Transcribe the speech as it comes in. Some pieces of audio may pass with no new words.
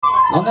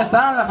¿Dónde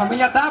está la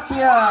familia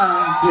Tapia?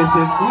 Que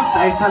se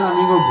escucha. Ahí está el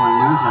amigo Juan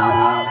Luis, la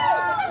verdad.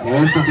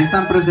 Eso, sí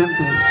están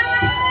presentes.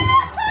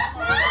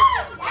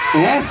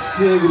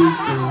 Ese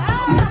grito.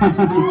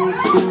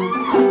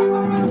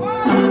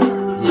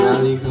 Ya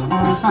dijo.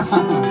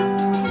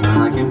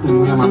 La gente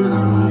muy amable, la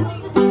verdad.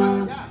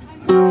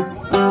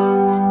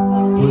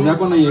 Pues ya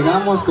cuando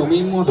llegamos,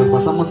 comimos, nos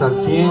pasamos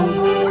al 100.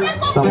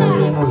 Estamos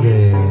llenos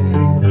de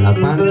la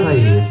panza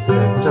y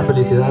mucha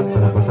felicidad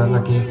para pasarla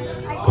aquí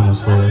con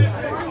ustedes.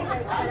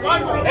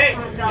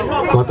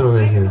 4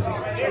 veces.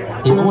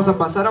 Y vamos a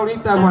pasar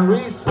ahorita, Juan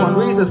Luis,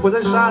 después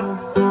del shot.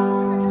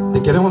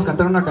 Te queremos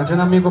cantar una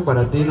canción, amigo,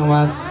 para ti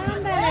nomás.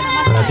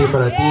 Para ti.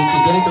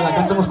 Que quieren que la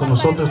cantemos con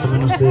nosotros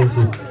también ustedes.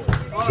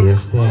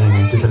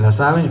 Si se la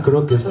saben,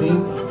 creo que sí.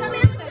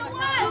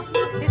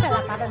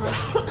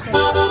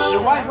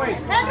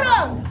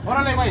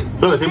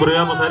 Creo que sí, pero ya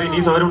vamos a dar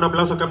inicio. A ver, un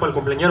aplauso acá para el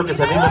cumpleañero que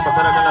se anime a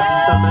pasar acá en la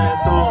pista.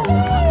 Eso.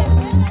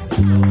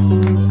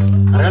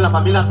 Arriba la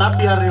familia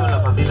Tapia,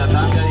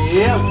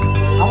 yeah.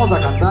 Vamos a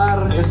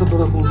cantar eso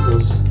todos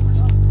juntos.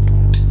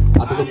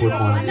 A todo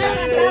pulmón.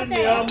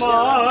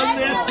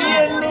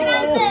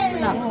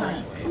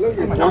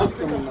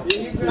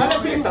 Dale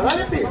pista.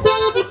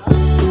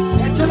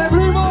 ¡Échale,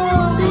 primo!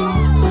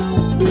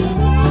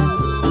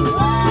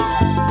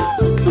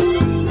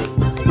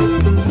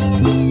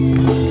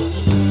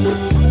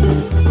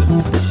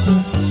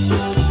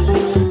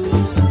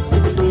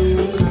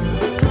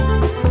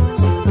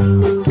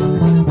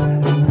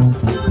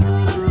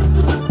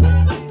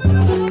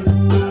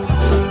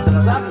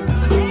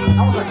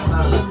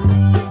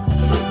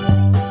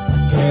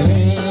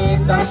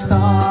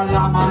 Hasta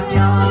la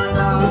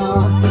mañana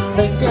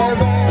en que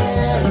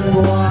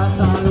vengo a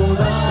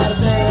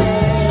saludarte.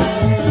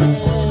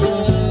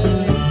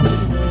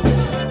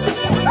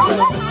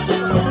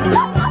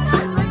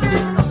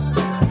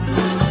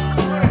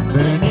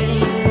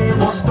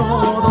 Venimos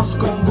todos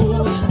con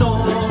gusto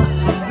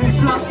y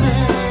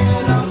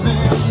placer a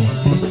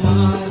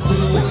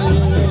felicitarte.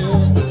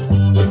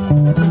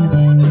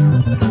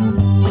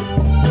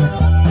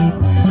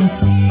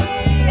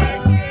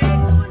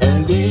 El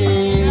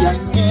día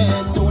en que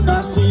tú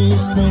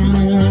naciste,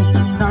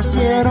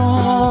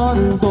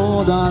 nacieron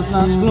todas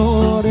las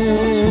flores.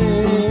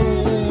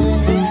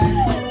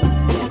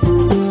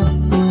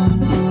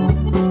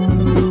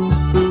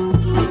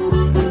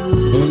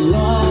 En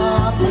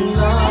la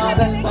pila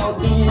del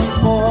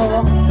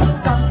bautismo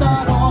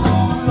cantaron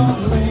los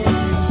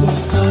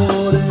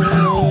ruiseñores.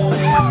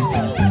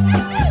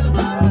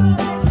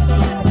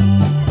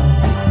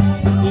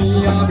 Y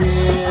ya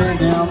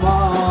viene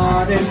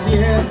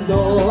amaneciendo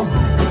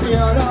y a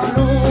la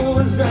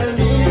luz del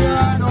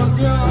día nos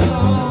dio.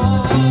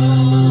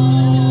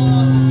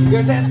 Que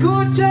se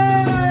escuche.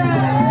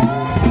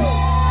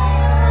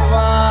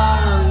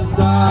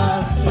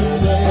 Levántate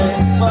de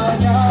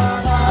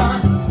mañana,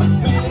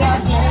 mira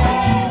que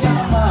ya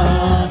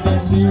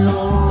amaneció.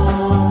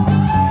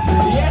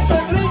 Y ese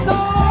grito.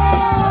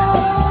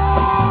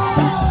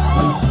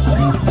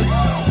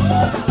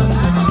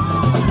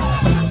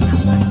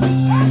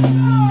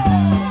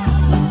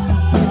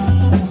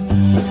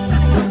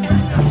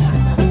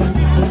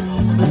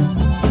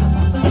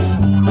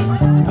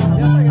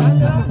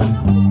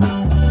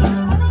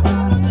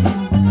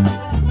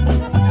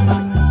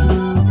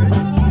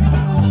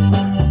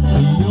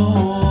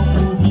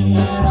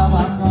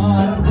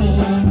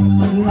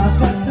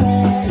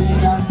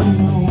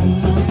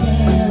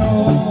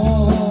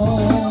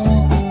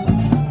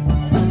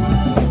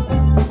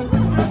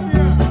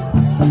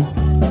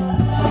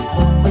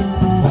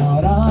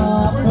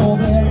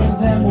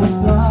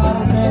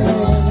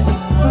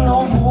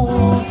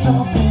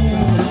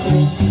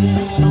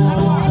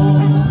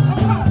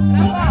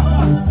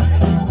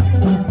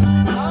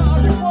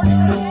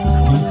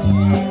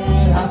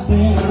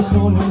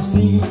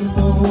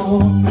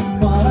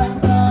 Para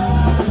entrar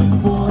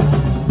por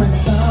mis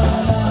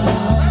ventanas.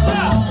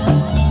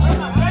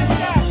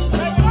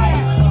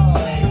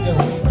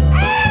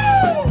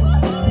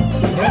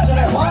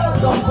 Échale Juan,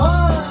 don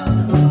Juan.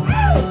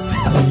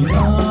 Y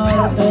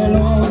darte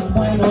los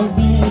buenos